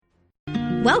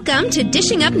Welcome to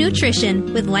Dishing Up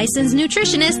Nutrition with licensed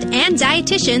nutritionists and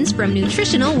dietitians from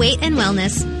Nutritional Weight and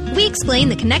Wellness. We explain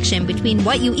the connection between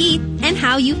what you eat and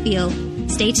how you feel.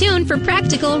 Stay tuned for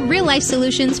practical, real-life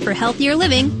solutions for healthier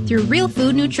living through real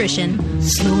food nutrition.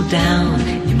 Slow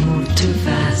down, you move too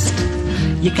fast.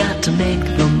 You got to make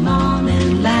the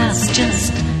morning last.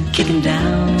 Just kicking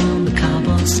down the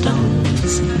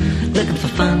cobblestones, looking for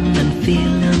fun and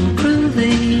feeling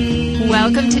groovy.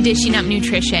 Welcome to Dishing Up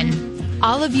Nutrition.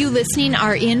 All of you listening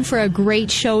are in for a great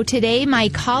show today. My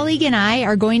colleague and I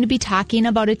are going to be talking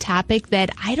about a topic that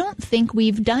I don't think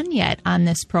we've done yet on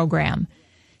this program.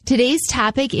 Today's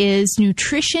topic is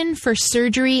nutrition for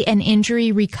surgery and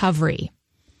injury recovery.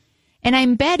 And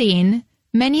I'm betting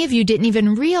many of you didn't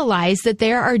even realize that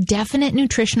there are definite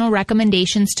nutritional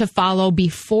recommendations to follow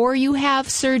before you have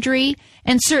surgery,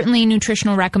 and certainly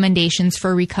nutritional recommendations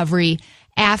for recovery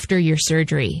after your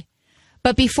surgery.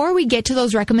 But before we get to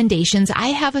those recommendations, I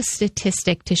have a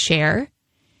statistic to share.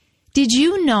 Did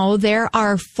you know there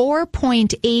are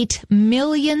 4.8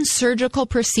 million surgical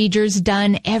procedures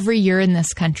done every year in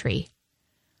this country?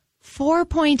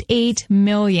 4.8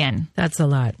 million. That's a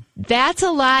lot. That's a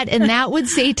lot, and that would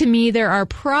say to me there are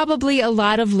probably a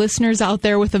lot of listeners out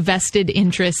there with a vested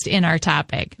interest in our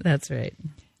topic. That's right.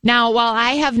 Now, while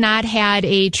I have not had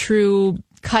a true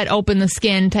cut open the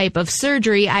skin type of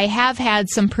surgery, I have had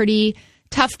some pretty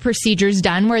tough procedures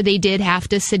done where they did have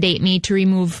to sedate me to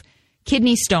remove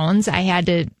kidney stones. I had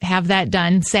to have that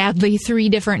done, sadly, 3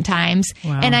 different times.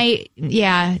 Wow.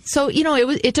 And so,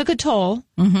 it took a toll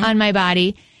on my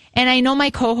body. And I know my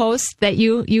co-host that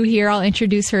you hear, I'll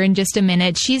introduce her in just a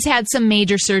minute. She's had some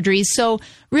major surgeries. So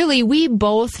really, we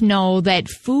both know that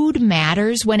food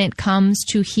matters when it comes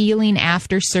to healing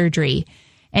after surgery.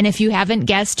 And if you haven't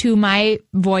guessed who my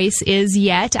voice is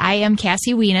yet, I am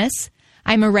Cassie Wienis.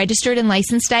 I'm a registered and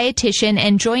licensed dietitian,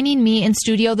 and joining me in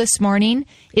studio this morning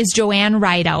is Joanne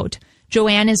Rideout.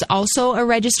 Joanne is also a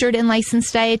registered and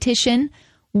licensed dietitian.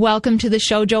 Welcome to the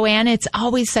show, Joanne. It's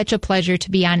always such a pleasure to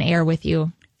be on air with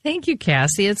you. Thank you,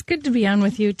 Cassie. It's good to be on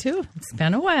with you, too. It's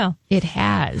been a while. It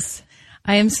has.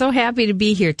 I am so happy to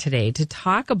be here today to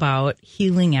talk about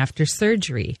healing after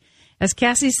surgery. As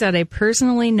Cassie said, I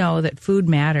personally know that food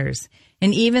matters.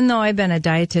 And even though I've been a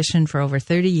dietitian for over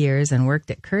 30 years and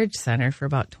worked at Courage Center for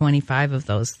about 25 of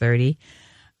those 30,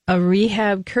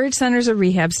 Courage Center is a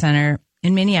rehab center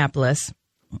in Minneapolis.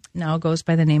 Now it goes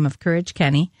by the name of Courage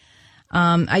Kenny.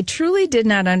 I truly did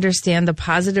not understand the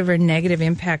positive or negative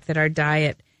impact that our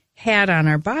diet had on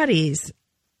our bodies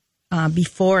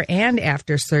before and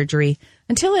after surgery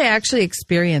until I actually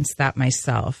experienced that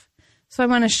myself. So I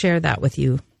want to share that with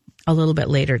you a little bit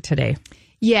later today.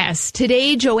 Yes,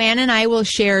 today Joanne and I will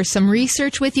share some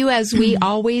research with you, as we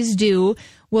always do.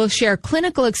 We'll share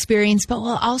clinical experience, but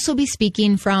we'll also be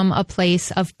speaking from a place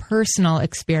of personal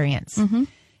experience.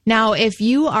 Now, if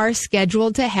you are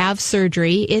scheduled to have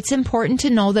surgery, it's important to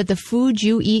know that the food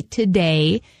you eat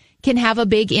today can have a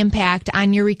big impact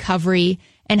on your recovery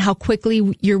and how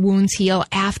quickly your wounds heal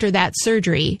after that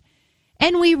surgery.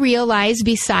 And we realize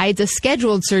besides a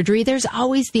scheduled surgery, there's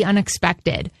always the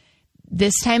unexpected.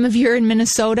 This time of year in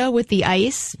Minnesota with the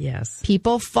ice, yes,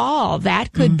 people fall.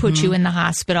 That could put you in the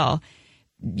hospital.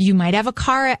 You might have a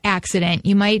car accident.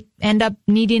 You might end up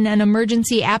needing an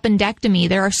emergency appendectomy.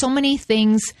 There are so many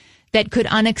things that could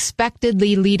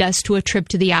unexpectedly lead us to a trip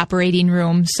to the operating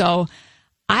room. So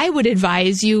I would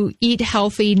advise you eat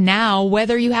healthy now,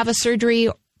 whether you have a surgery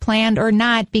planned or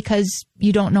not, because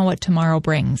you don't know what tomorrow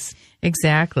brings.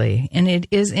 Exactly. And it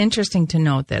is interesting to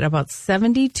note that about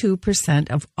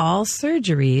 72% of all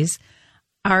surgeries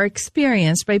are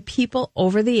experienced by people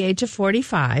over the age of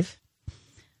 45,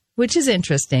 which is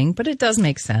interesting, but it does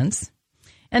make sense.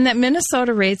 And that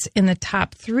Minnesota rates in the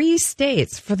top 3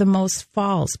 states for the most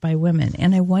falls by women.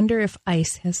 And I wonder if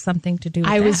ice has something to do with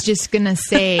that. I was just going to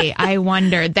say, I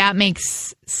wonder. That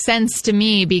makes sense to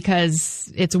me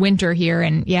because it's winter here,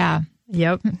 and yeah.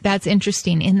 Yep. That's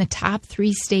interesting. In the top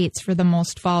 3 states for the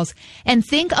most falls. And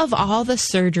think of all the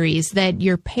surgeries that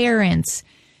your parents,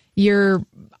 your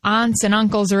aunts and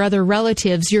uncles or other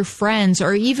relatives, your friends,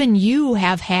 or even you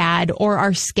have had or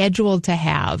are scheduled to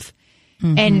have.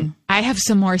 And I have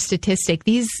some more statistics.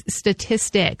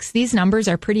 These numbers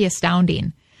are pretty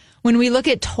astounding. When we look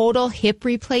at total hip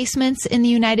replacements in the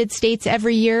United States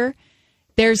every year,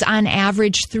 there's on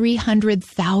average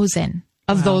 300,000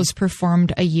 of those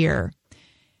performed a year.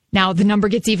 Now, the number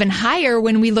gets even higher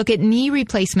when we look at knee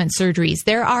replacement surgeries.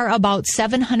 There are about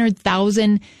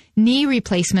 700,000 knee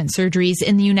replacement surgeries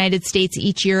in the United States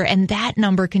each year, and that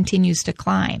number continues to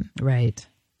climb. Right.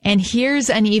 And here's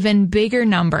an even bigger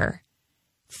number.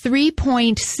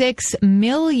 3.6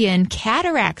 million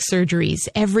cataract surgeries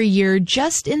every year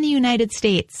just in the United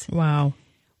States. Wow.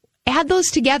 Add those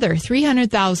together,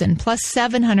 300,000 plus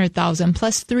 700,000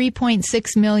 plus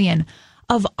 3.6 million.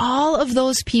 Of all of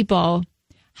those people,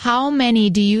 how many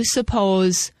do you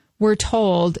suppose were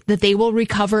told that they will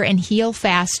recover and heal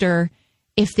faster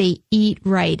if they eat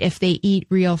right, if they eat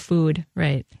real food?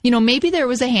 Right. Maybe there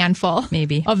was a handful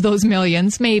Maybe. of those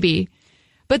millions, maybe.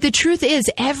 But the truth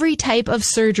is, every type of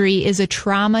surgery is a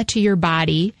trauma to your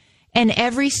body, and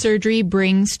every surgery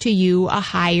brings to you a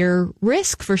higher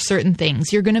risk for certain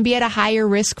things. You're going to be at a higher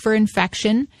risk for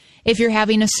infection. If you're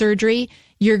having a surgery,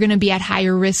 you're going to be at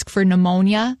higher risk for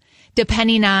pneumonia.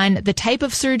 Depending on the type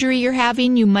of surgery you're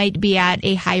having, you might be at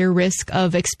a higher risk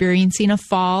of experiencing a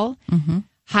fall,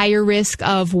 higher risk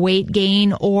of weight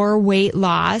gain or weight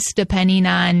loss, depending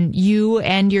on you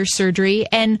and your surgery.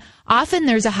 And often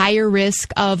there's a higher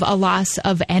risk of a loss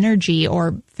of energy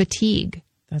or fatigue.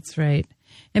 That's right.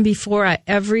 And before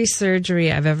every surgery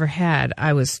I've ever had,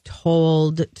 I was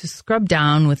told to scrub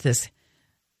down with this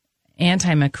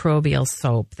antimicrobial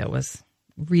soap that was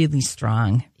really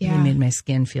strong. Yeah. It made my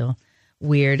skin feel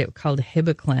weird. It was called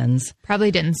HibaCleanse.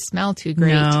 Probably didn't smell too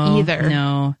great either.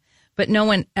 No. But no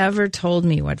one ever told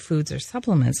me what foods or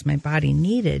supplements my body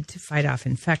needed to fight off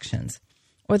infections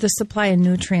or the supply of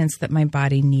nutrients that my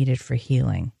body needed for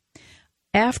healing.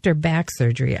 After back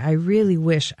surgery, I really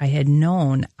wish I had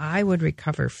known I would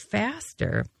recover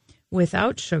faster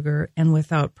without sugar and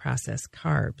without processed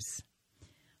carbs.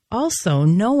 Also,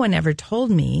 no one ever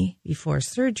told me before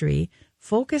surgery,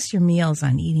 focus your meals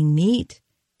on eating meat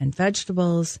and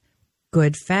vegetables,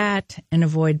 good fat, and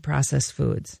avoid processed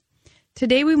foods.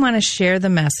 Today, we want to share the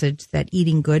message that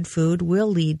eating good food will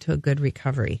lead to a good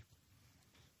recovery.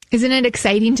 Isn't it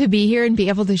exciting to be here and be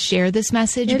able to share this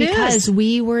message? It because is.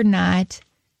 we were not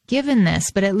given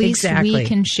this, but at least Exactly. we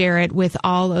can share it with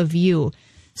all of you.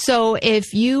 So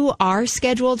if you are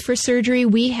scheduled for surgery,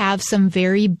 we have some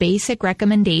very basic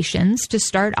recommendations to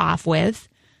start off with.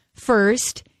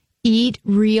 First, eat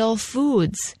real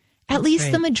foods. At least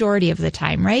right. the majority of the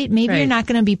time, right? Maybe you're Right. not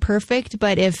going to be perfect,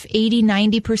 but if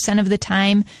 80-90% of the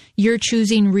time you're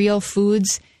choosing real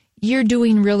foods, you're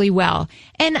doing really well.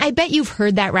 And I bet you've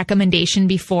heard that recommendation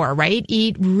before, right?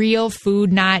 Eat real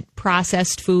food, not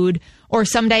processed food. Or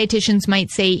some dietitians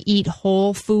might say eat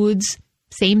whole foods.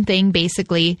 Same thing,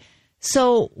 basically.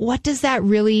 So what does that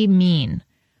really mean?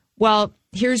 Well,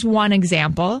 here's one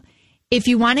example. If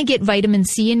you want to get vitamin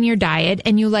C in your diet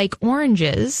and you like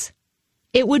oranges,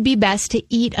 it would be best to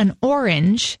eat an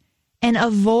orange and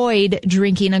avoid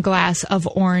drinking a glass of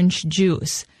orange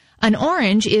juice. An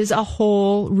orange is a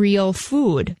whole, real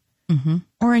food. Mm-hmm.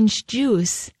 Orange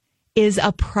juice is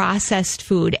a processed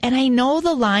food. And I know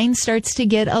the line starts to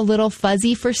get a little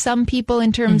fuzzy for some people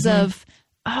in terms of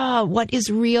what is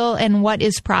real and what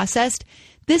is processed.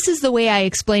 This is the way I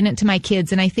explain it to my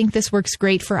kids, and I think this works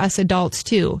great for us adults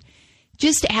too.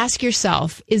 Just ask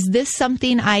yourself, is this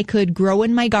something I could grow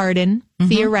in my garden,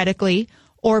 theoretically,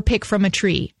 or pick from a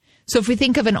tree? So if we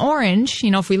think of an orange,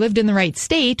 if we lived in the right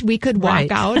state, we could walk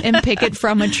Right. out and pick it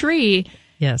from a tree.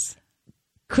 Yes.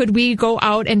 Could we go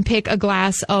out and pick a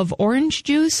glass of orange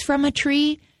juice from a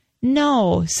tree?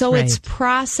 No. So it's Right.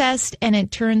 processed and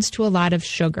it turns to a lot of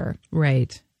sugar.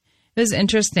 Right. It was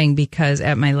interesting because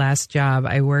at my last job,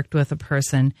 I worked with a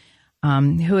person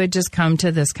who had just come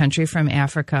to this country from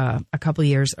Africa a couple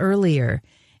years earlier.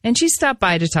 And she stopped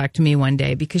by to talk to me one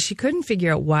day because she couldn't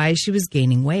figure out why she was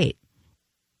gaining weight.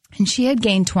 And she had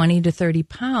gained 20 to 30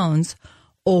 pounds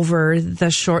over the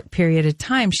short period of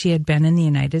time she had been in the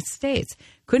United States.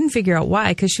 Couldn't figure out why,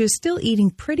 because she was still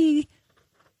eating pretty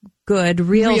good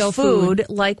real food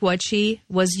like what she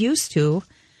was used to.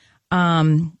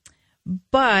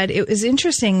 But it was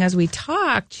interesting as we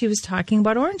talked, she was talking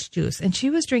about orange juice, and she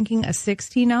was drinking a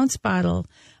 16-ounce bottle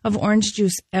of orange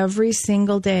juice every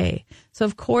single day. So,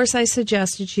 of course, I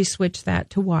suggested she switch that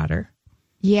to water.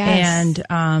 Yes. And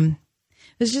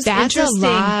it was just that's interesting. a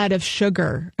lot of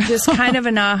sugar. Just kind of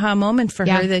an aha moment for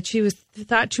Yeah. her that she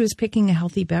thought she was picking a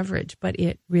healthy beverage, but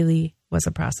it really was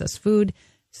a processed food,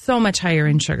 so much higher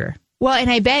in sugar. Well,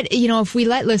 and I bet, if we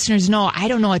let listeners know, I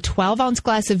don't know, a 12-ounce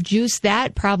glass of juice,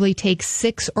 that probably takes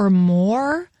 6 or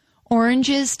more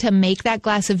oranges to make that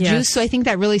glass of Yes. juice. So I think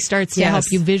that really starts to help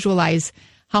Yes. you visualize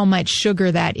how much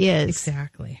sugar that is.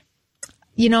 Exactly.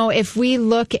 If we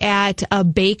look at a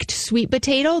baked sweet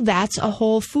potato, that's a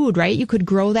whole food, right? You could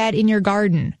grow that in your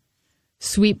garden.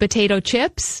 Sweet potato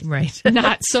chips, Right.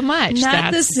 not so much.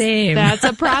 Not the same. That's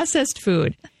a processed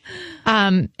food.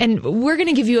 And we're going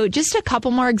to give you just a couple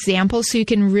more examples so you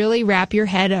can really wrap your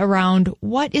head around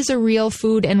what is a real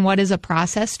food and what is a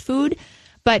processed food.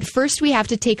 But first, we have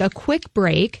to take a quick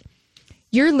break.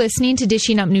 You're listening to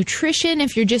Dishing Up Nutrition.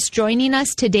 If you're just joining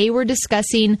us, today we're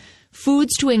discussing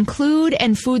foods to include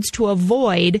and foods to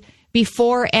avoid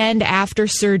before and after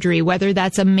surgery, whether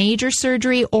that's a major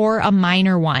surgery or a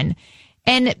minor one.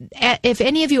 And if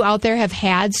any of you out there have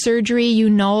had surgery, you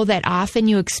know that often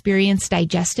you experience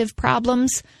digestive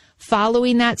problems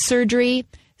following that surgery.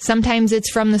 Sometimes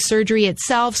it's from the surgery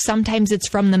itself. Sometimes it's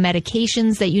from the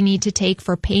medications that you need to take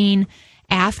for pain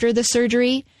after the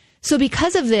surgery. So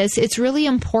because of this, it's really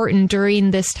important during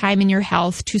this time in your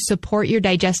health to support your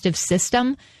digestive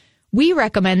system. We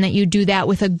recommend that you do that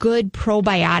with a good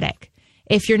probiotic.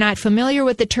 If you're not familiar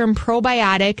with the term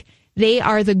probiotic, they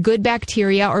are the good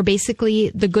bacteria, or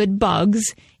basically the good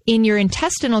bugs in your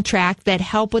intestinal tract that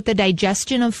help with the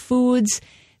digestion of foods.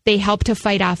 They help to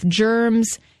fight off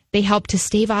germs. They help to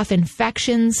stave off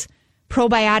infections.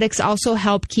 Probiotics also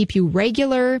help keep you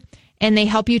regular, and they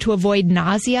help you to avoid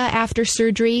nausea after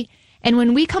surgery. And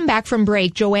when we come back from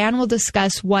break, Joanne will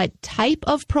discuss what type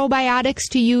of probiotics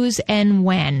to use and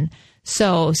when.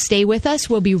 So stay with us.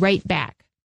 We'll be right back.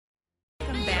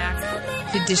 Welcome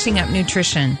back to Dishing Up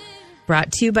Nutrition,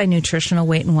 brought to you by Nutritional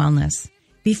Weight and Wellness.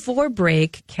 Before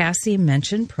break, Cassie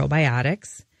mentioned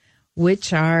probiotics,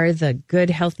 which are the good,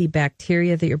 healthy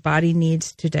bacteria that your body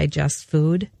needs to digest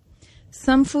food.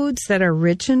 Some foods that are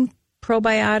rich in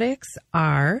probiotics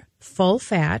are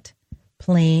full-fat,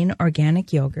 plain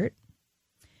organic yogurt,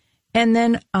 and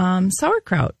then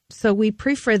sauerkraut. So we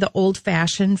prefer the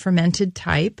old-fashioned fermented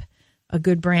type. A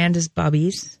good brand is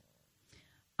Bubby's.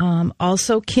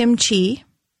 Also kimchi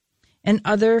and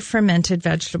other fermented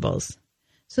vegetables.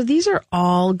 So these are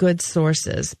all good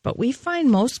sources, but we find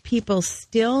most people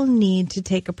still need to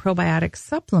take a probiotic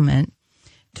supplement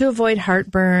to avoid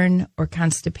heartburn or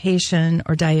constipation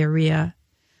or diarrhea,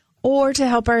 or to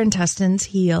help our intestines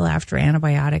heal after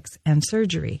antibiotics and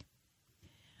surgery.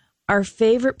 Our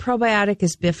favorite probiotic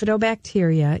is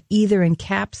Bifidobacteria, either in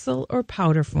capsule or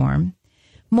powder form.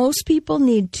 Most people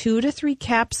need 2 to 3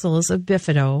 capsules of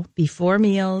Bifido before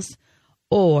meals,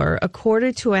 or a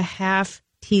quarter to a half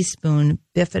teaspoon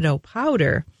Bifido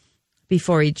powder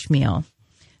before each meal.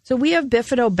 So we have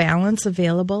Bifido Balance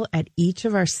available at each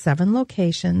of our 7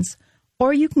 locations,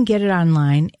 or you can get it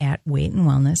online at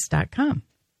weightandwellness.com.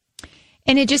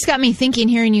 And it just got me thinking,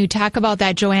 hearing you talk about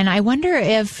that, Joanne. I wonder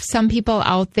if some people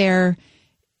out there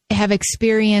have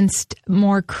experienced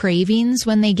more cravings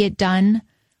when they get done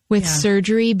with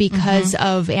surgery because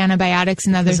of antibiotics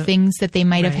and other things that they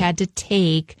might have had to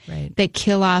take that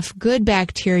kill off good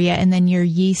bacteria, and then your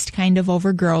yeast kind of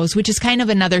overgrows, which is kind of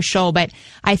another show. But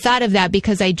I thought of that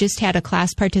because I just had a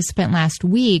class participant last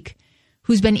week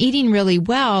who's been eating really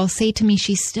well say to me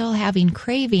she's still having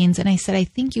cravings. And I said, I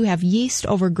think you have yeast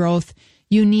overgrowth.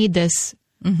 You need this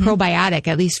probiotic,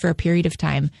 at least for a period of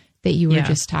time that you were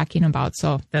just talking about.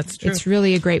 So that's true. It's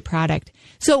really a great product.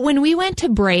 So when we went to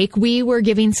break, we were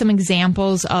giving some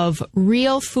examples of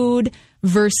real food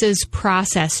versus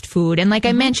processed food. And like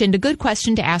I mentioned, a good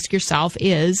question to ask yourself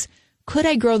is, could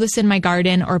I grow this in my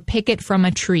garden or pick it from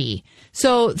a tree?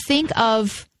 So think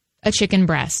of a chicken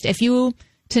breast. If you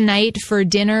tonight for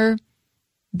dinner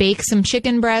bake some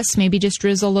chicken breasts, maybe just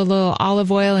drizzle a little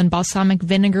olive oil and balsamic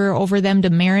vinegar over them to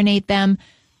marinate them,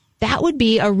 that would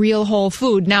be a real whole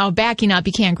food. Now, backing up,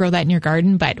 you can't grow that in your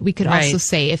garden, but we could also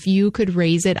say if you could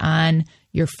raise it on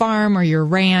your farm or your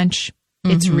ranch,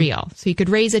 it's real. So you could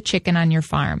raise a chicken on your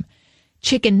farm.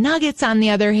 Chicken nuggets, on the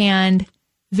other hand,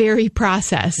 very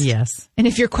processed. Yes. And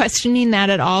if you're questioning that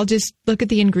at all, just look at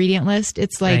the ingredient list.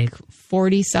 It's like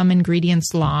 40-some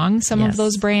ingredients long, some of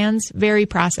those brands, very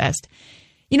processed.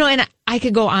 You know, and I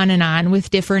could go on with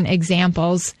different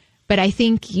examples, but I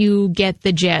think you get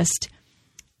the gist.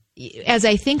 As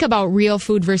I think about real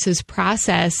food versus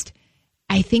processed,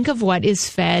 I think of what is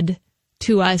fed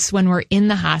to us when we're in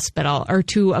the hospital or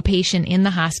to a patient in the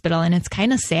hospital. And it's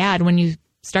kind of sad when you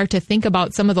start to think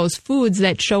about some of those foods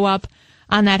that show up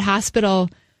on that hospital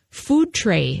food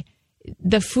tray.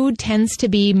 The food tends to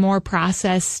be more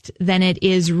processed than it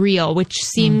is real, which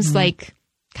seems like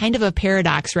kind of a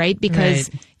paradox, right? Because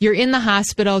you're in the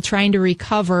hospital trying to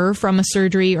recover from a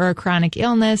surgery or a chronic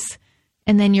illness,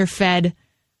 and then you're fed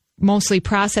mostly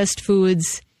processed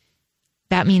foods.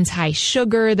 That means high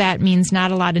sugar. That means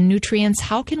not a lot of nutrients.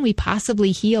 How can we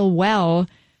possibly heal well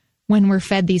when we're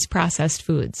fed these processed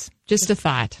foods? Just a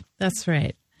thought. That's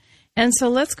right. And so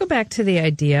let's go back to the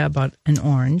idea about an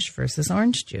orange versus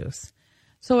orange juice.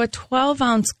 So a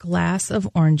 12-ounce glass of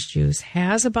orange juice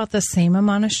has about the same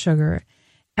amount of sugar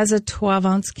as a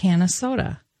 12-ounce can of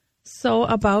soda. So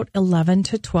about 11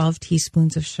 to 12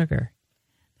 teaspoons of sugar.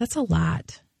 That's a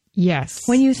lot. Yes.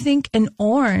 When you think an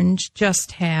orange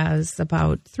just has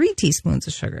about 3 teaspoons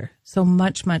of sugar, so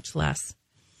much, much less.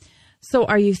 So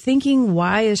are you thinking,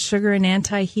 why is sugar an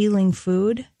anti-healing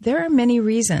food? There are many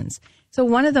reasons. So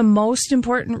one of the most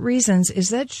important reasons is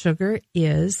that sugar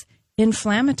is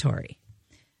inflammatory.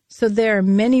 So there are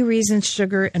many reasons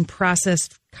sugar and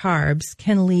processed carbs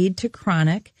can lead to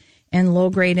chronic and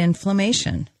low-grade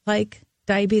inflammation, like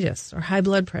diabetes or high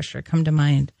blood pressure come to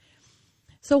mind.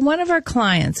 So one of our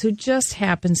clients, who just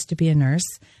happens to be a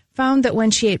nurse, found that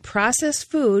when she ate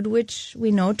processed food, which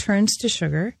we know turns to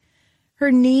sugar,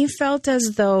 her knee felt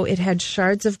as though it had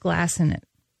shards of glass in it.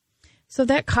 So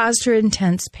that caused her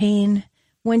intense pain.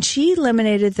 When she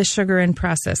eliminated the sugar and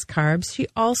processed carbs, she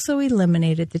also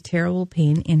eliminated the terrible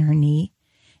pain in her knee,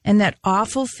 and that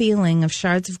awful feeling of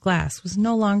shards of glass was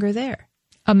no longer there.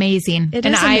 Amazing. It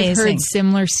and is I've amazing. heard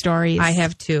similar stories. I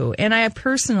have too. And I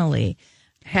personally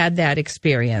had that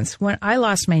experience when I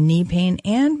lost my knee pain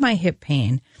and my hip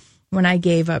pain when I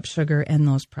gave up sugar and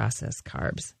those processed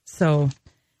carbs. So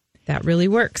that really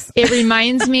works. It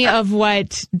reminds me of what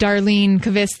Darlene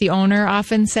Kavis, the owner,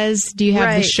 often says. Do you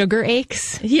have the sugar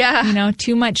aches? Yeah. You know,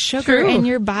 too much sugar True. and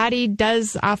your body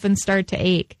does often start to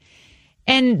ache.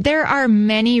 And there are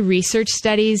many research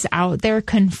studies out there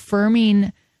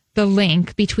confirming the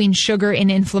link between sugar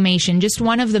and inflammation. Just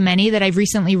one of the many that I've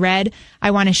recently read,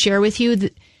 I want to share with you.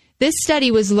 This study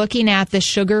was looking at the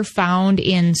sugar found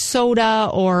in soda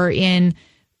or in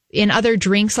other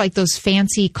drinks like those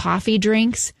fancy coffee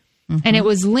drinks. And it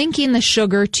was linking the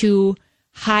sugar to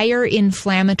higher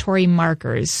inflammatory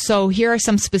markers. So here are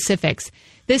some specifics.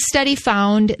 This study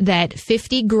found that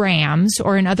 50 grams,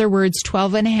 or in other words,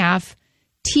 12.5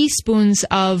 teaspoons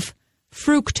of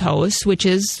fructose, which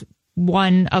is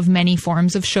one of many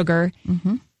forms of sugar,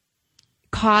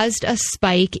 caused a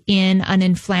spike in an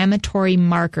inflammatory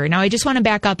marker. Now, I just want to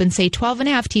back up and say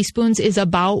 12.5 teaspoons is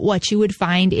about what you would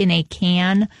find in a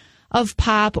can of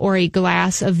pop or a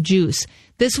glass of juice.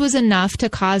 This was enough to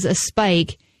cause a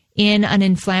spike in an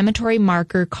inflammatory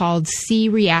marker called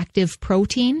C-reactive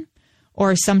protein,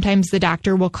 or sometimes the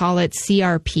doctor will call it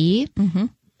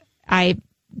CRP. I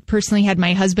personally had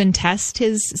my husband test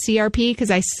his CRP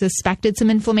because I suspected some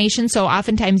inflammation. So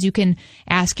oftentimes you can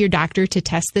ask your doctor to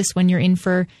test this when you're in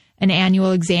for an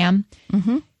annual exam.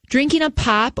 Drinking a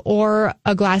pop or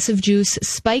a glass of juice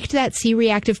spiked that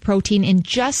C-reactive protein in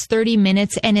just 30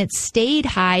 minutes, and it stayed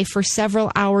high for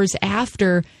several hours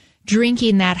after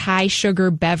drinking that high sugar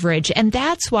beverage. And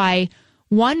that's why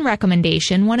one of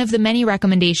the many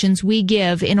recommendations we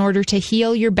give in order to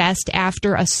heal your best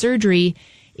after a surgery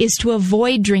is to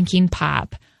avoid drinking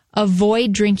pop,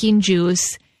 avoid drinking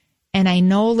juice, and I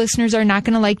know listeners are not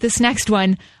going to like this next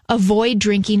one, avoid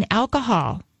drinking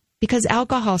alcohol. Because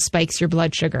alcohol spikes your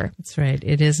blood sugar. That's right.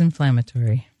 It is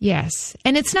inflammatory. Yes.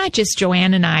 And it's not just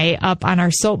Joanne and I up on our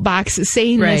soapbox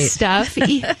saying this stuff.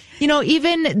 You know,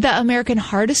 even the American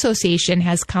Heart Association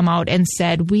has come out and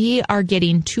said we are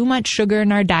getting too much sugar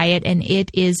in our diet and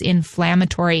it is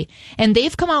inflammatory. And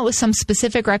they've come out with some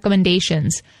specific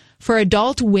recommendations. For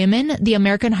adult women, the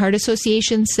American Heart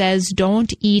Association says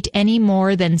don't eat any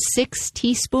more than 6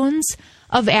 teaspoons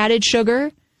of added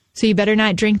sugar. So you better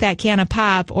not drink that can of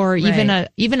pop or even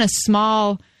a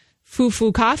small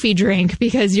foo-foo coffee drink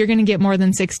because you're going to get more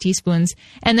than 6 teaspoons.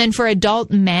 And then for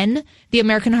adult men, the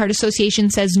American Heart Association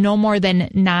says no more than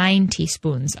 9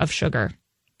 teaspoons of sugar.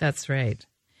 That's right.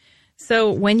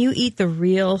 So when you eat the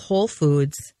real whole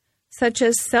foods, such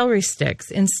as celery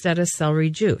sticks instead of celery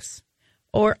juice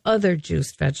or other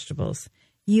juiced vegetables,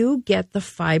 you get the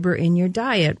fiber in your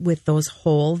diet with those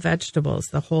whole vegetables,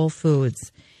 the whole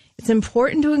foods. It's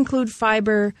important to include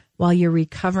fiber while you're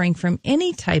recovering from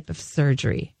any type of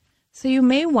surgery. So you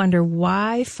may wonder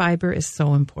why fiber is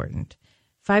so important.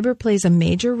 Fiber plays a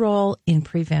major role in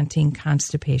preventing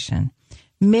constipation.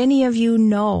 Many of you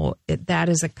know that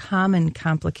is a common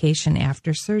complication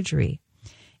after surgery.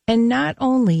 And not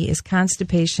only is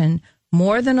constipation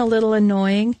more than a little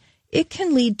annoying, it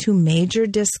can lead to major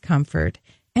discomfort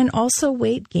and also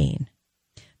weight gain.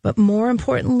 But more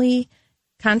importantly,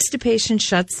 constipation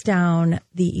shuts down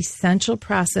the essential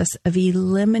process of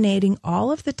eliminating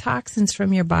all of the toxins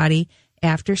from your body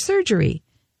after surgery.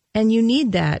 And you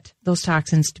need those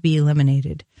toxins to be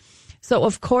eliminated. So,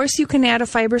 of course, you can add a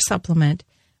fiber supplement.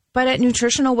 But at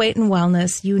Nutritional Weight and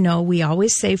Wellness, you know we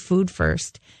always say food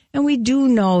first. And we do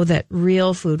know that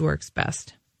real food works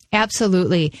best.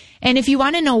 Absolutely. And if you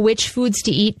want to know which foods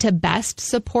to eat to best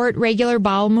support regular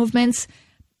bowel movements,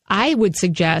 I would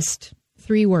suggest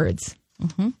 3 words.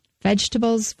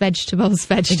 Vegetables, vegetables,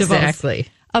 vegetables. Exactly.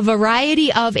 A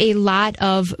variety of a lot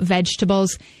of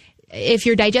vegetables. if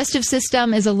your digestive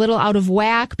system is a little out of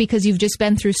whack because you've just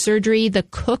been through surgery, the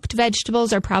cooked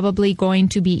vegetables are probably going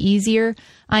to be easier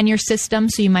on your system.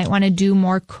 So you might want to do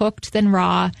more cooked than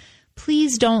raw.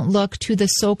 Please don't look to the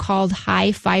so-called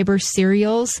high fiber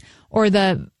cereals or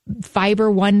the Fiber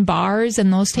One bars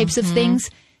and those types of things.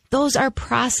 Those are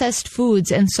processed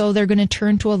foods, and so they're going to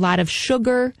turn to a lot of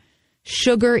sugar.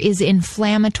 Sugar is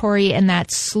inflammatory, and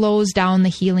that slows down the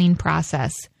healing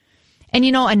process. And,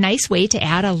 you know, a nice way to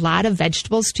add a lot of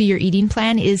vegetables to your eating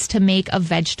plan is to make a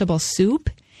vegetable soup.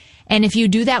 And if you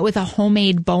do that with a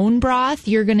homemade bone broth,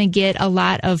 you're going to get a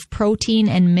lot of protein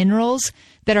and minerals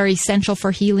that are essential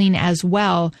for healing as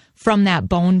well from that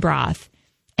bone broth.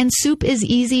 And soup is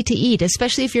easy to eat,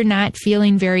 especially if you're not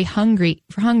feeling very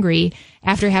hungry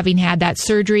after having had that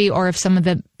surgery, or if some of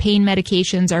the pain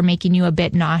medications are making you a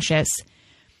bit nauseous.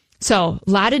 So, a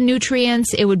lot of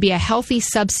nutrients. It would be a healthy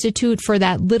substitute for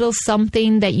that little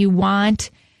something that you want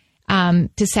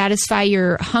to satisfy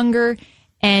your hunger.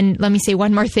 And let me say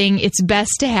one more thing. It's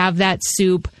best to have that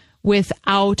soup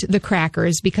without the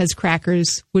crackers, because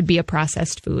crackers would be a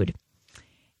processed food.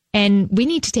 And we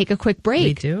need to take a quick break.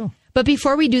 We do. But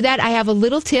before we do that, I have a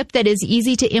little tip that is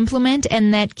easy to implement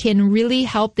and that can really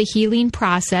help the healing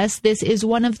process. This is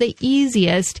one of the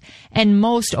easiest and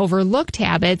most overlooked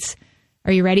habits.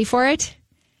 Are you ready for it?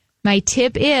 My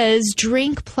tip is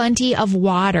drink plenty of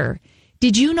water.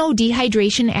 Did you know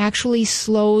dehydration actually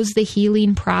slows the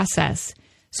healing process?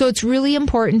 So it's really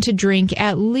important to drink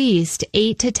at least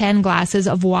 8 to 10 glasses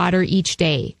of water each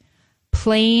day.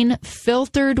 Plain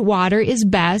filtered water is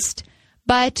best,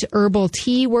 but herbal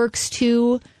tea works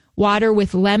too. Water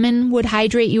with lemon would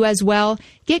hydrate you as well.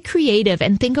 Get creative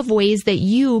and think of ways that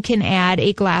you can add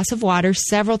a glass of water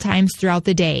several times throughout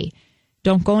the day.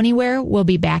 Don't go anywhere. We'll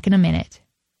be back in a minute.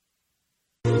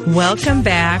 Welcome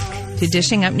back to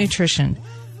Dishing Up Nutrition.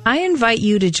 I invite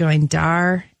you to join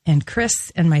Dar and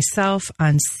Chris and myself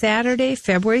on Saturday,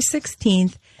 February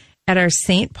 16th at our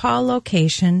St. Paul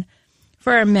location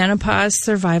for our Menopause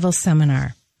Survival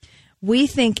Seminar. We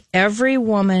think every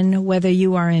woman, whether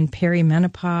you are in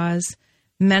perimenopause,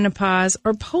 menopause,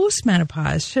 or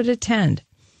postmenopause, should attend.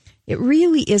 It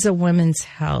really is a women's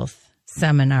health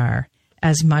seminar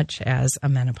as much as a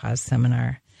menopause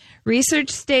seminar.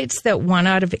 Research states that 1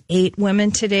 out of 8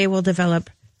 women today will develop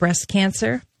breast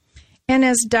cancer. And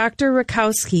as Dr.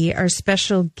 Rakowski, our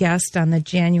special guest on the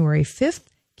January 5th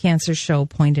Cancer Show,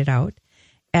 pointed out,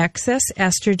 excess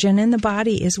estrogen in the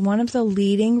body is one of the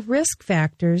leading risk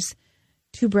factors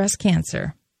to breast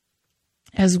cancer.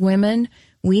 As women,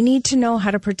 we need to know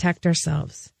how to protect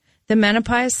ourselves. The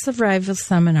Menopause Survival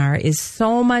Seminar is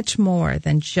so much more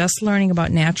than just learning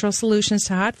about natural solutions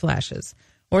to hot flashes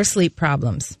or sleep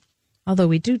problems. Although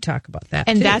we do talk about that,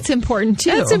 and too. that's important,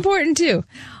 too. That's important, too.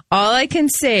 All I can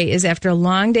say is after a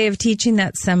long day of teaching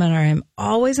that seminar, I'm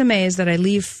always amazed that I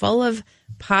leave full of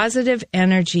positive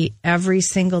energy every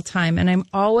single time. And I'm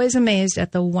always amazed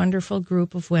at the wonderful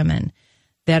group of women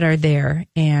that are there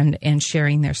and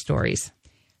sharing their stories.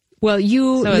 Well,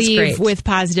 you So it's leave great. with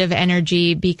positive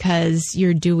energy because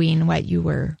you're doing what you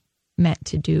were meant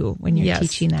to do when you're Yes.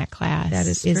 teaching that class. That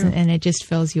is true. And it just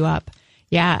fills you up.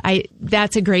 Yeah,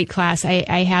 that's a great class.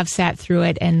 I have sat through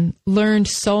it and learned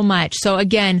so much. So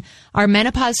again, our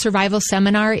Menopause Survival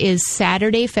Seminar is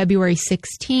Saturday, February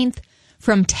 16th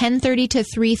from 10:30 to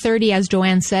 3:30. As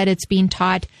Joanne said, it's being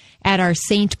taught at our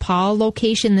St. Paul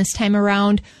location this time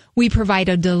around. We provide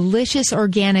a delicious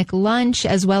organic lunch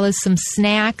as well as some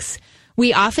snacks.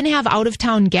 We often have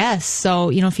out-of-town guests.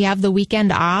 So, if you have the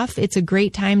weekend off, it's a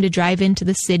great time to drive into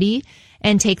the city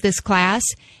and take this class.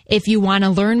 If you want to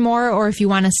learn more or if you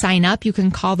want to sign up, you can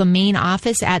call the main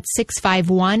office at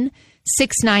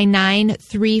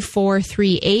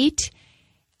 651-699-3438.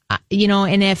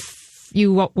 And if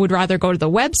you would rather go to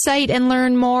the website and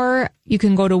learn more, you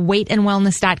can go to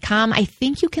weightandwellness.com. I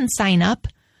think you can sign up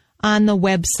on the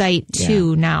website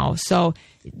too now. So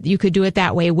you could do it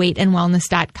that way,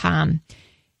 weightandwellness.com.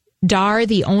 Dar,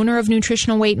 the owner of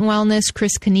Nutritional Weight and Wellness,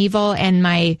 Chris Knievel, and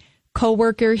my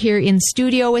co-worker here in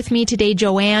studio with me today,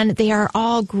 Joanne, they are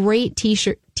all great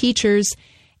teachers.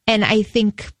 And I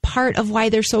think part of why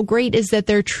they're so great is that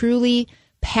they're truly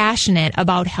passionate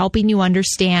about helping you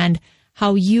understand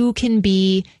how you can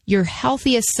be your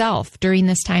healthiest self during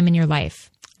this time in your life.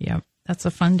 Yep, that's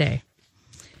a fun day.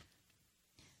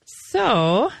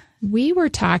 So we were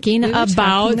talking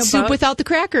about soup without the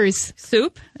crackers.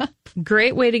 Soup,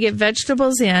 great way to get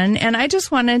vegetables in. And I just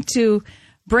wanted to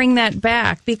bring that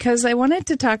back because I wanted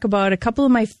to talk about a couple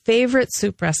of my favorite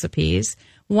soup recipes.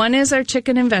 One is our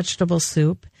chicken and vegetable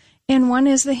soup, and one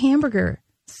is the hamburger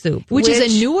soup, which is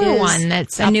a newer one.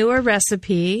 That's a newer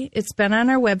recipe. It's been on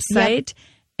our website,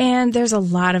 and there's a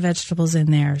lot of vegetables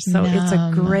in there. So it's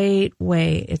a great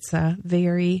way.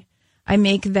 I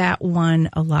make that one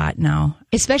a lot now.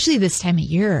 Especially this time of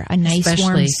year, a nice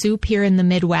warm soup here in the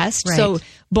Midwest. Right. So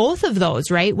both of those,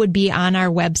 right, would be on our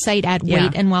website at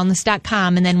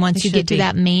weightandwellness.com. And then once you get to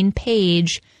that main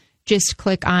page, just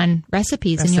click on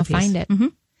recipes and you'll find it. Mm-hmm.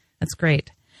 That's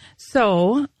great.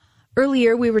 So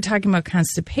earlier we were talking about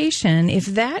constipation. If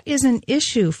that is an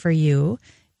issue for you,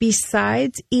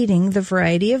 besides eating the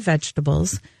variety of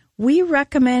vegetables, we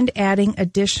recommend adding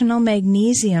additional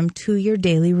magnesium to your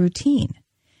daily routine.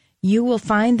 You will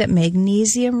find that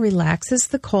magnesium relaxes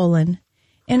the colon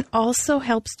and also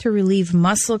helps to relieve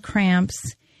muscle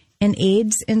cramps and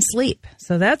aids in sleep.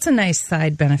 So that's a nice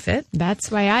side benefit.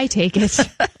 That's why I take it.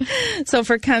 So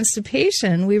for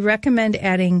constipation, we recommend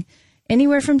adding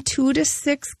anywhere from 2 to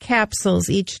 6 capsules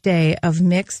each day of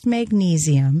mixed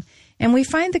magnesium. And we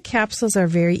find the capsules are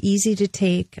very easy to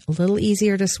take, a little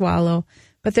easier to swallow,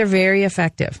 but they're very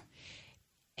effective.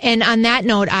 And on that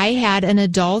note, I had an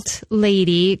adult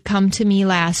lady come to me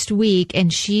last week,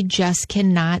 and she just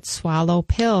cannot swallow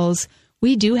pills.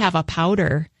 We do have a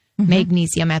powder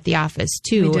magnesium at the office,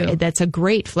 too. That's a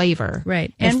great flavor.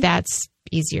 Right. If that's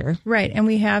easier. Right. And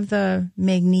we have the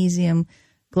magnesium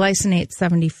glycinate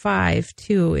 75,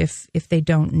 too, if they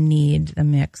don't need the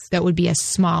mix. That would be a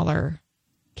smaller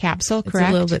capsule, correct? It's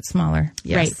a little bit smaller.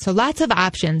 Yes. Right. So lots of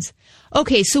options.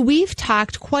 Okay, so we've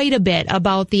talked quite a bit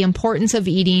about the importance of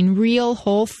eating real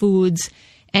whole foods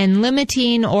and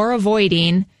limiting or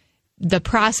avoiding the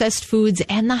processed foods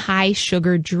and the high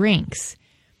sugar drinks.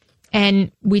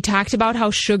 And we talked about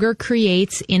how sugar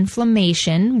creates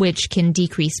inflammation, which can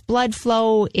decrease blood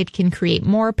flow, it can create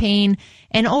more pain,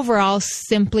 and overall,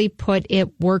 simply put,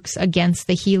 it works against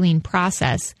the healing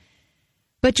process.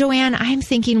 But Joanne, I'm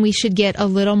thinking we should get a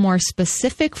little more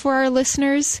specific for our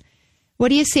listeners. What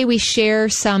do you say we share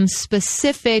some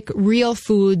specific real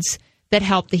foods that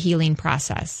help the healing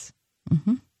process?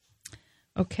 Mm-hmm.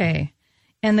 Okay.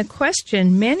 And the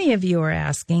question many of you are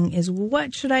asking is,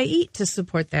 what should I eat to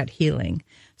support that healing?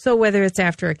 So whether it's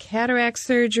after a cataract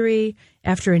surgery,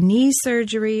 after a knee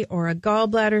surgery, or a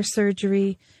gallbladder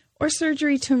surgery, or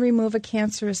surgery to remove a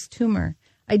cancerous tumor,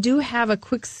 I do have a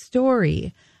quick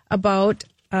story about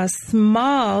a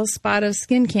small spot of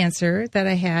skin cancer that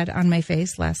I had on my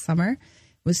face last summer.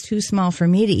 It was too small for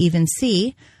me to even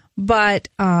see, but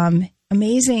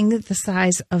amazing the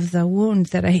size of the wound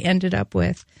that I ended up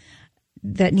with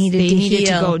that needed to heal. They needed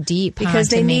to go deep, because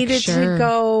they needed to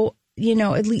go,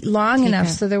 at least long enough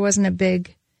so there wasn't a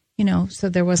big,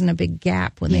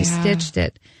 gap when they stitched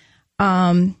it.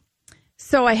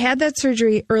 So I had that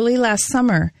surgery early last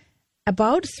summer.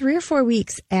 About 3 or 4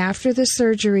 weeks after the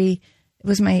surgery,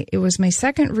 it was my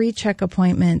second recheck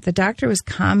appointment. The doctor was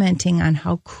commenting on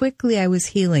how quickly I was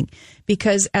healing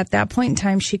because at that point in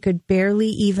time, she could barely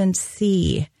even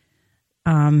see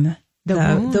the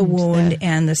wound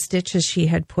and the stitches she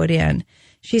had put in.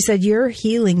 She said, "You're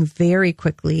healing very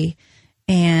quickly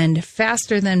and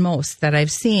faster than most that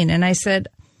I've seen." And I said,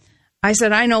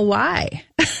 I know why.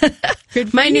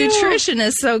 My nutrition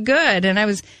is so good. And I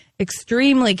was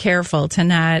extremely careful to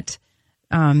not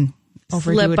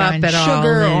slip up at all,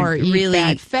 sugar or eat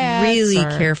bad fats, really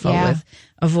careful with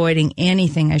avoiding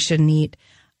anything I shouldn't eat.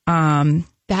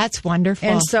 That's wonderful.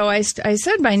 And so I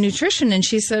said my nutrition, and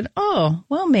she said, "Oh,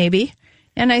 well, maybe."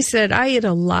 And I said, "I eat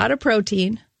a lot of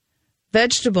protein,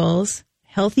 vegetables,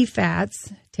 healthy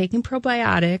fats, taking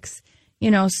probiotics,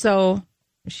 so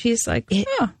she's like,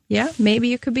 "Oh, yeah, maybe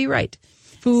you could be right."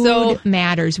 Food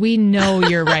matters. We know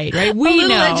you're right? We a little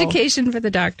know. Education for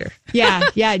the doctor.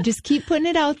 Yeah. Just keep putting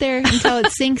it out there until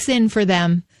it sinks in for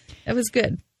them. That was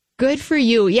good. Good for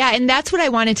you. Yeah, and that's what I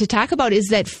wanted to talk about is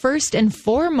that first and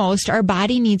foremost, our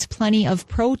body needs plenty of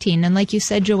protein. And like you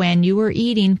said, Joanne, you were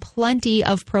eating plenty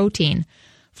of protein.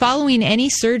 Following any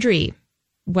surgery,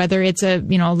 whether it's a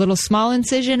little small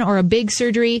incision or a big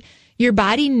surgery, your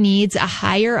body needs a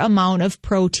higher amount of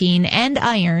protein and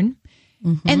iron.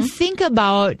 Mm-hmm. And think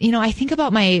about, I think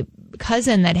about my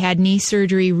cousin that had knee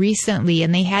surgery recently,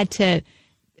 and they had to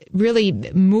really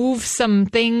move some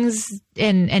things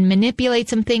and manipulate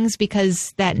some things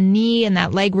because that knee and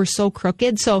that leg were so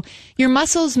crooked. So your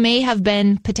muscles may have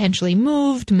been potentially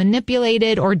moved,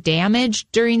 manipulated, or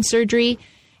damaged during surgery,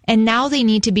 and now they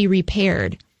need to be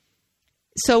repaired.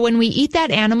 So when we eat that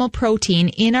animal protein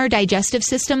in our digestive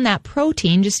system, that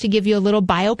protein, just to give you a little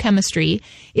biochemistry,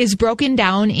 is broken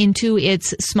down into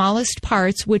its smallest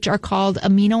parts, which are called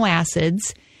amino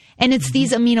acids. And it's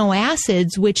these amino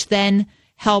acids which then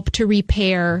help to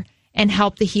repair and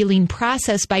help the healing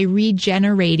process by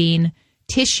regenerating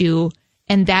tissue.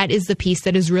 And that is the piece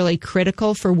that is really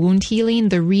critical for wound healing,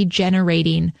 the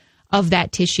regenerating of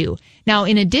that tissue. Now,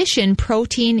 in addition,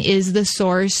 protein is the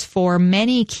source for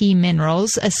many key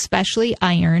minerals, especially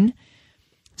iron.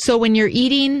 So when you're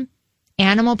eating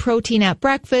animal protein at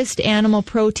breakfast, animal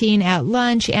protein at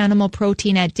lunch, animal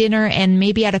protein at dinner, and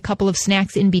maybe at a couple of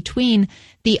snacks in between,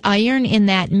 the iron in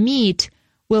that meat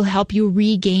will help you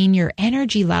regain your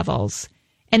energy levels.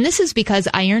 And this is because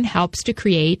iron helps to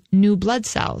create new blood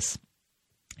cells.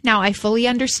 Now, I fully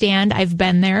understand. I've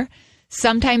been there.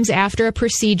 Sometimes after a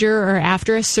procedure or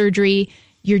after a surgery,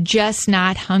 you're just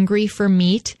not hungry for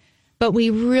meat. But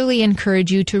we really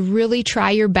encourage you to really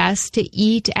try your best to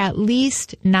eat at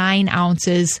least 9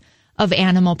 ounces of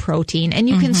animal protein. And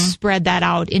you can spread that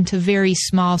out into very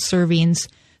small servings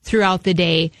throughout the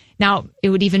day. Now,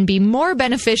 it would even be more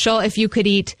beneficial if you could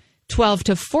eat 12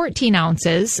 to 14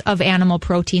 ounces of animal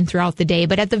protein throughout the day,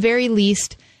 but at the very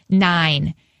least,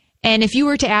 9. And if you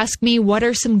were to ask me what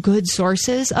are some good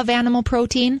sources of animal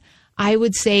protein, I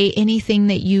would say anything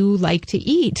that you like to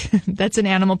eat. That's an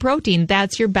animal protein.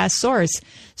 That's your best source.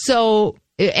 So,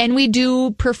 and we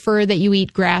do prefer that you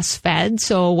eat grass-fed.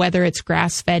 So whether it's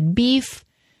grass-fed beef,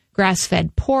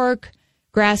 grass-fed pork,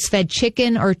 grass-fed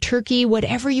chicken or turkey,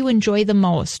 whatever you enjoy the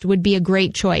most would be a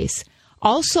great choice.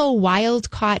 Also,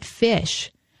 wild-caught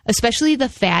fish, especially the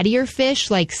fattier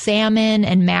fish like salmon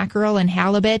and mackerel and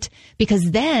halibut,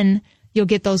 because then you'll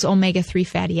get those omega-3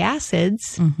 fatty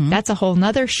acids. That's a whole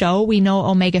nother show. We know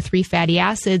omega-3 fatty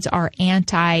acids are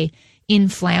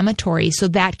anti-inflammatory, so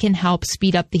that can help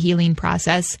speed up the healing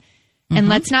process. And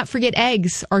let's not forget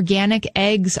eggs. Organic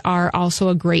eggs are also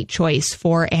a great choice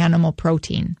for animal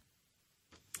protein.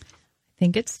 I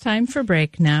think it's time for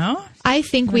break now. I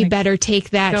think we better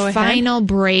take that final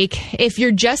break. If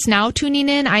you're just now tuning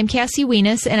in, I'm Cassie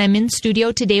Wienis, and I'm in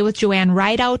studio today with Joanne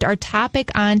Rideout. Our topic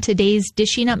on today's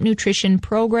Dishing Up Nutrition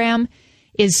program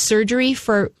is surgery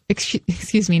for,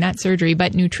 not surgery,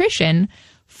 but nutrition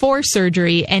for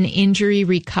surgery and injury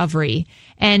recovery.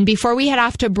 And before we head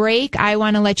off to break, I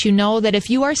want to let you know that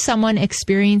if you are someone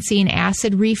experiencing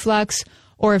acid reflux,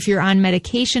 or if you're on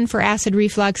medication for acid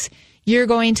reflux, you're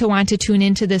going to want to tune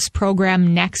into this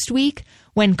program next week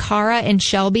when Cara and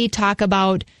Shelby talk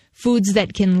about foods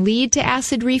that can lead to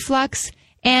acid reflux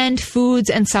and foods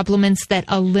and supplements that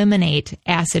eliminate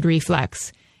acid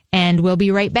reflux. And we'll be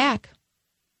right back.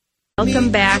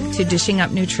 Welcome back to Dishing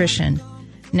Up Nutrition.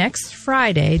 Next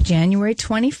Friday, January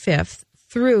 25th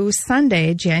through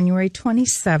Sunday, January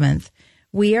 27th,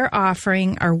 we are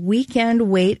offering our weekend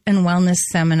weight and wellness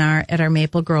seminar at our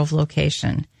Maple Grove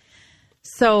location.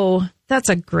 So that's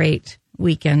a great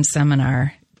weekend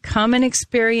seminar. Come and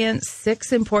experience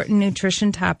 6 important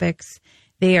nutrition topics.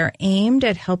 They are aimed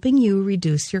at helping you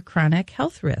reduce your chronic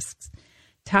health risks.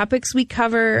 Topics we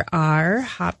cover are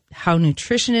how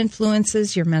nutrition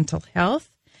influences your mental health,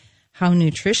 how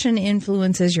nutrition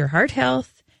influences your heart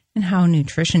health, and how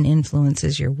nutrition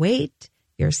influences your weight,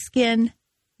 your skin,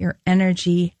 your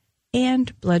energy,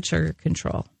 and blood sugar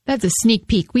control. That's a sneak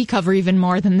peek. We cover even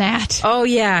more than that. Oh,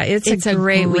 yeah. It's a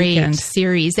great weekend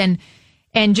series. And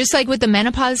just like with the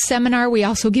menopause seminar, we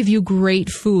also give you great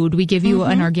food. We give you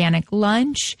an organic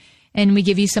lunch, and we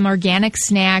give you some organic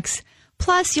snacks.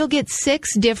 Plus, you'll get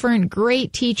 6 different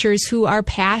great teachers who are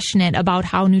passionate about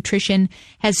how nutrition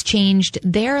has changed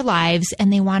their lives,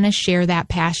 and they want to share that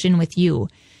passion with you.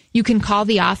 You can call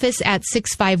the office at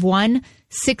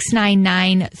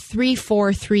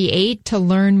 651-699-3438 to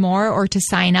learn more or to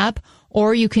sign up,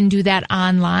 or you can do that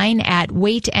online at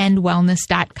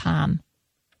weightandwellness.com.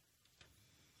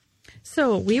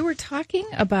 So we've been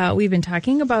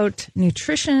talking about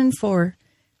nutrition for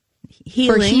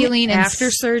healing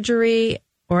after surgery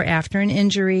or after an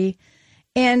injury.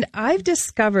 And I've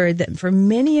discovered that for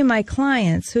many of my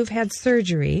clients who've had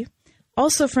surgery,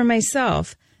 also for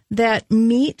myself, that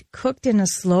meat cooked in a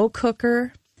slow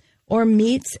cooker or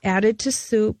meats added to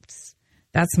soups,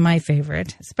 that's my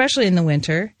favorite, especially in the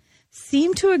winter,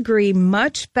 seem to agree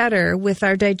much better with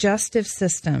our digestive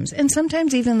systems. And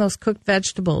sometimes even those cooked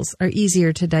vegetables are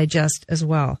easier to digest as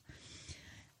well.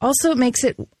 Also, it makes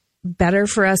it better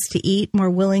for us to eat, more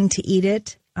willing to eat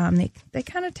it. They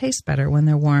kind of taste better when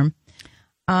they're warm.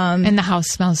 And the house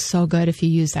smells so good if you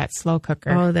use that slow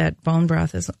cooker. Oh, that bone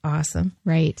broth is awesome.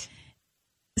 Right.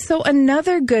 So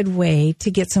another good way to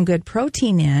get some good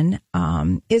protein in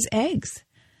is eggs.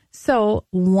 So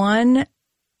 1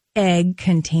 egg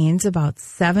contains about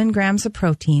 7 grams of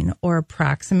protein, or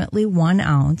approximately 1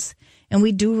 ounce. And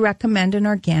we do recommend an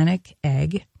organic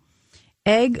egg.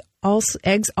 Eggs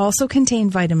also contain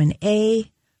vitamin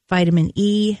A, vitamin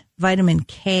E, vitamin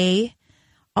K,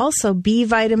 also B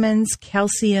vitamins,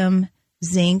 calcium,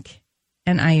 zinc,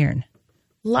 and iron.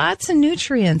 Lots of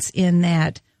nutrients in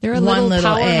that. They're a one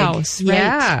little egg. powerhouse, right?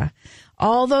 Yeah.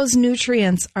 All those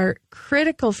nutrients are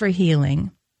critical for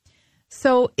healing.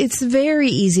 So it's very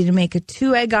easy to make a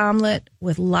 2-egg omelet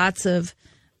with lots of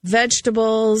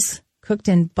vegetables cooked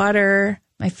in butter.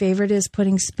 My favorite is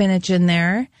putting spinach in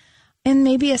there. And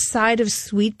maybe a side of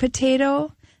sweet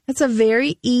potato. That's a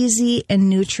very easy and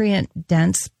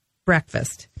nutrient-dense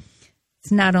breakfast.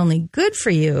 It's not only good for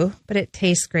you, but it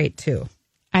tastes great too.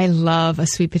 I love a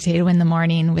sweet potato in the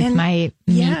morning with my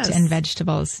meat and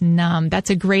vegetables. That's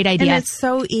a great idea. And it's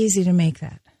so easy to make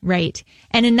that. Right.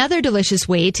 And another delicious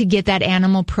way to get that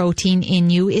animal protein in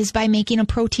you is by making a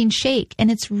protein shake.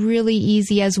 And it's really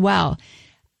easy as well.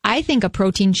 I think a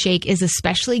protein shake is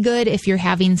especially good if you're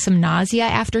having some nausea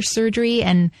after surgery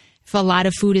and if a lot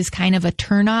of food is kind of a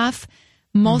turnoff.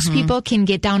 Most people can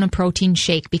get down a protein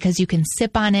shake because you can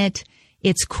sip on it.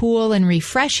 It's cool and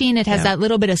refreshing. It has that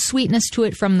little bit of sweetness to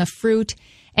it from the fruit.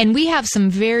 And we have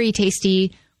some very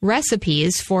tasty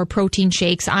recipes for protein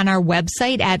shakes on our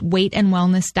website at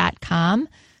weightandwellness.com.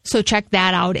 So check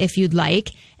that out if you'd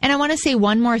like. And I want to say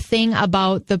one more thing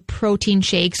about the protein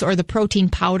shakes or the protein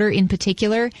powder in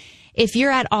particular. If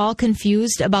you're at all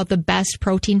confused about the best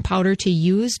protein powder to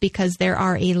use, because there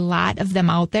are a lot of them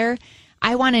out there,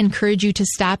 I want to encourage you to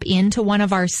stop into one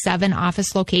of our 7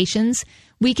 office locations.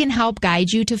 We can help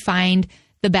guide you to find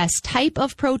the best type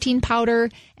of protein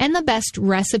powder and the best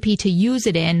recipe to use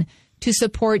it in to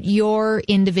support your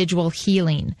individual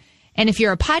healing. And if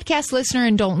you're a podcast listener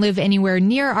and don't live anywhere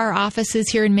near our offices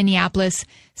here in Minneapolis,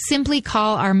 simply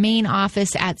call our main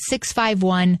office at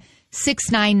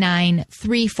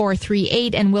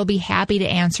 651-699-3438, and we'll be happy to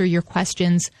answer your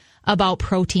questions about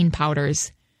protein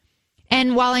powders.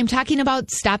 And while I'm talking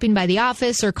about stopping by the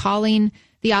office or calling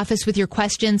the office with your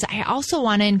questions, I also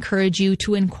want to encourage you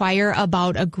to inquire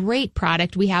about a great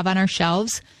product we have on our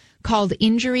shelves called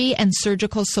Injury and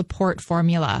Surgical Support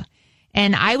Formula.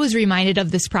 And I was reminded of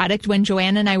this product when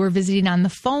Joanne and I were visiting on the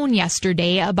phone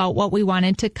yesterday about what we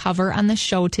wanted to cover on the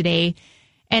show today.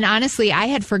 And honestly, I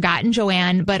had forgotten,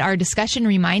 Joanne, but our discussion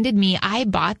reminded me I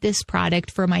bought this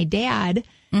product for my dad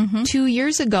 2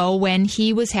 years ago when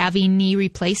he was having knee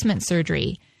replacement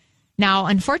surgery. Now,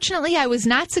 unfortunately, I was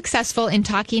not successful in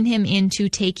talking him into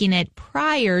taking it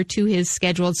prior to his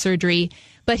scheduled surgery,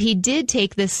 but he did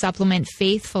take this supplement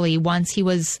faithfully once he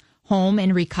was home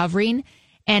and recovering.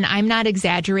 And I'm not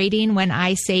exaggerating when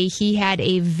I say he had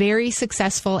a very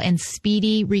successful and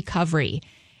speedy recovery.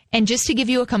 And just to give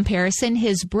you a comparison,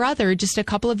 his brother, just a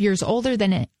couple of years older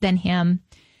than him,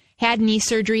 had knee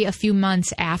surgery a few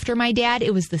months after my dad.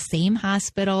 It was the same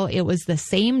hospital. It was the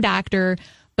same doctor,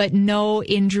 but no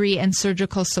injury and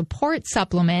surgical support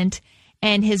supplement.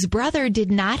 And his brother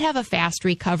did not have a fast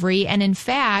recovery. And in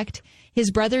fact,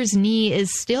 his brother's knee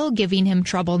is still giving him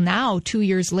trouble now, 2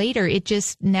 years later. It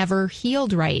just never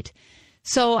healed right.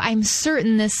 So I'm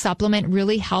certain this supplement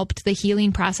really helped the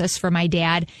healing process for my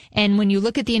dad. And when you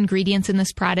look at the ingredients in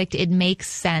this product, it makes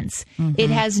sense. It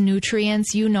has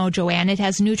nutrients, you know, Joanne. It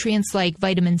has nutrients like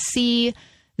vitamin C,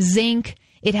 zinc.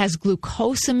 It has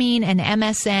glucosamine and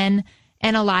MSM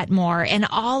and a lot more. And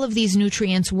all of these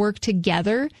nutrients work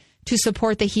together to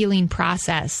support the healing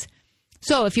process.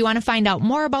 So if you want to find out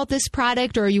more about this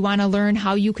product or you want to learn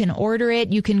how you can order it,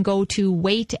 you can go to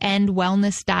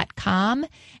weightandwellness.com,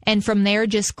 and from there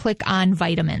just click on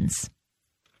vitamins.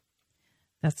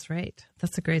 That's right.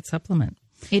 That's a great supplement.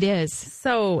 It is.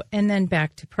 So, and then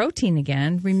back to protein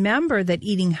again. Remember that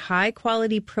eating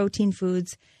high-quality protein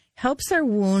foods helps our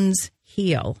wounds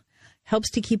heal, helps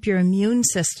to keep your immune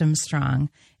system strong.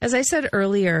 As I said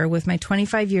earlier, with my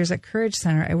 25 years at Courage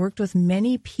Center, I worked with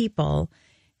many people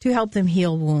to help them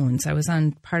heal wounds. I was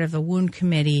on part of the wound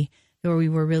committee where we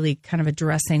were really kind of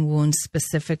addressing wounds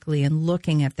specifically and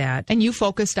looking at that. And you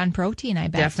focused on protein, I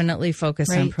bet. Definitely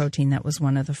focused on protein. That was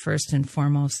one of the first and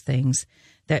foremost things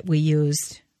that we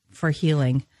used for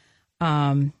healing.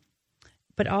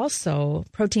 But also,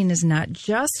 protein is not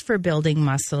just for building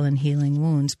muscle and healing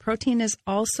wounds. Protein is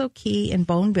also key in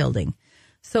bone building.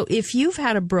 So if you've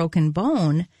had a broken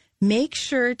bone, make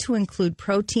sure to include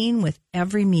protein with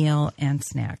every meal and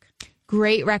snack.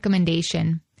 Great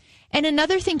recommendation. And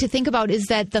another thing to think about is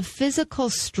that the physical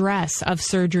stress of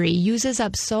surgery uses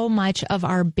up so much of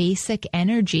our basic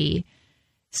energy.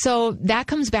 So that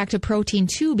comes back to protein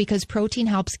too, because protein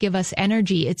helps give us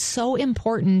energy. It's so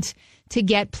important to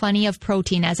get plenty of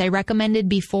protein. As I recommended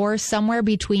before, somewhere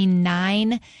between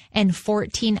 9 and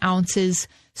 14 ounces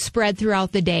spread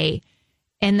throughout the day.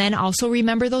 And then also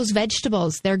remember those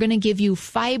vegetables. They're going to give you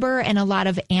fiber and a lot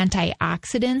of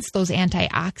antioxidants. Those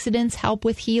antioxidants help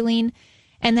with healing.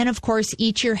 And then, of course,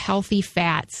 eat your healthy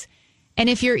fats. And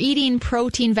if you're eating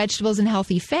protein, vegetables, and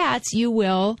healthy fats, you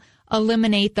will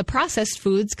eliminate the processed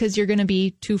foods because you're going to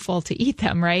be too full to eat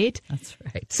them, right? That's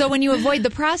right. So when you avoid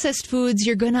the processed foods,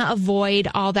 you're going to avoid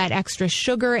all that extra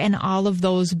sugar and all of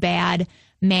those bad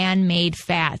man-made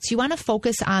fats. You want to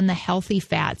focus on the healthy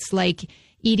fats like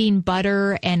eating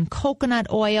butter and coconut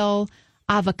oil,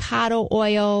 avocado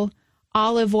oil,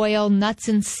 olive oil, nuts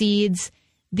and seeds.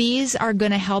 These are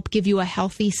going to help give you a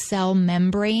healthy cell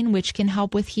membrane, which can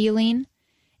help with healing.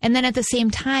 And then at the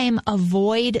same time,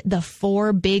 avoid the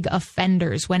 4 big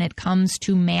offenders when it comes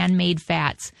to man-made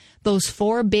fats. Those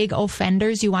 4 big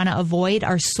offenders you want to avoid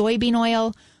are soybean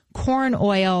oil, corn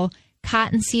oil,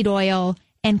 cottonseed oil,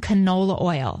 and canola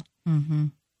oil. Mm-hmm.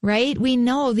 Right? We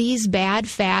know these bad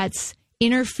fats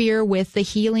interfere with the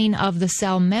healing of the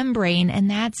cell membrane, and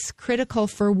that's critical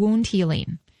for wound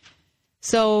healing.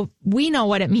 So we know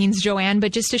what it means, Joanne,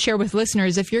 but just to share with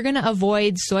listeners, if you're going to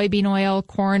avoid soybean oil,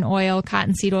 corn oil,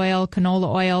 cottonseed oil,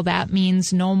 canola oil, that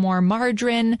means no more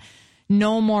margarine,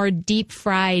 no more deep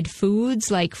fried foods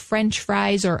like French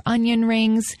fries or onion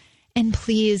rings, and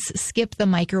please skip the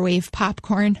microwave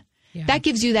popcorn. Yeah. That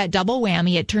gives you that double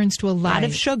whammy. It turns to a lot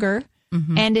of sugar,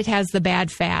 and it has the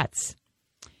bad fats.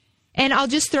 And I'll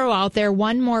just throw out there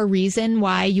one more reason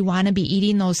why you want to be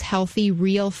eating those healthy,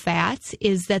 real fats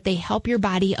is that they help your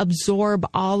body absorb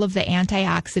all of the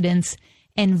antioxidants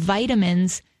and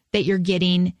vitamins that you're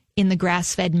getting in the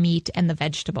grass-fed meat and the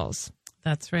vegetables.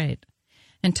 That's right.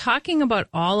 And talking about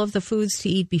all of the foods to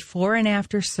eat before and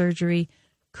after surgery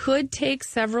could take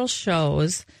several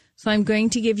shows. So I'm going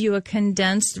to give you a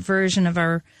condensed version of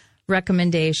our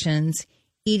recommendations.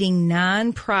 Eating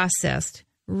non-processed,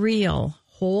 real,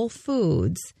 whole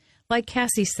foods, like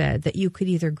Cassie said, that you could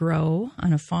either grow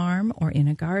on a farm or in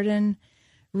a garden.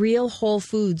 Real whole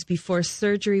foods before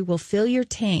surgery will fill your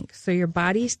tank so your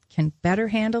body can better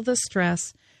handle the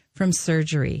stress from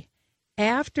surgery.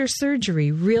 After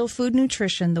surgery, real food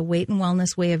nutrition, the weight and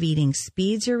wellness way of eating,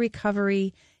 speeds your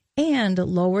recovery and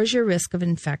lowers your risk of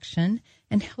infection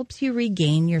and helps you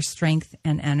regain your strength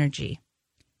and energy.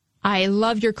 I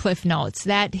love your Cliff Notes.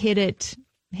 That hit it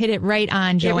right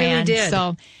on, Joanne. It really did.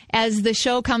 So as the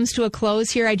show comes to a close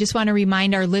here, I just want to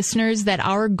remind our listeners that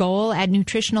our goal at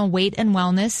Nutritional Weight and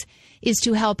Wellness is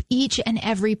to help each and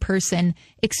every person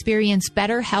experience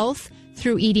better health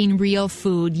through eating real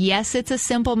food. Yes, it's a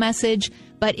simple message,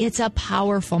 but it's a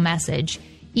powerful message.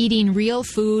 Eating real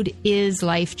food is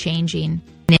life-changing.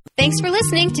 Thanks for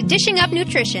listening to Dishing Up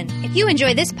Nutrition. If you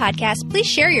enjoy this podcast, please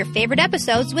share your favorite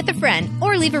episodes with a friend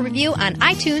or leave a review on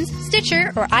iTunes,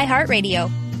 Stitcher, or iHeartRadio.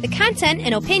 The content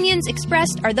and opinions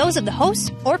expressed are those of the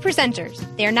hosts or presenters.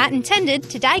 They are not intended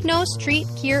to diagnose, treat,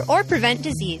 cure, or prevent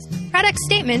disease. Product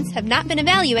statements have not been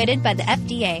evaluated by the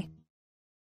FDA.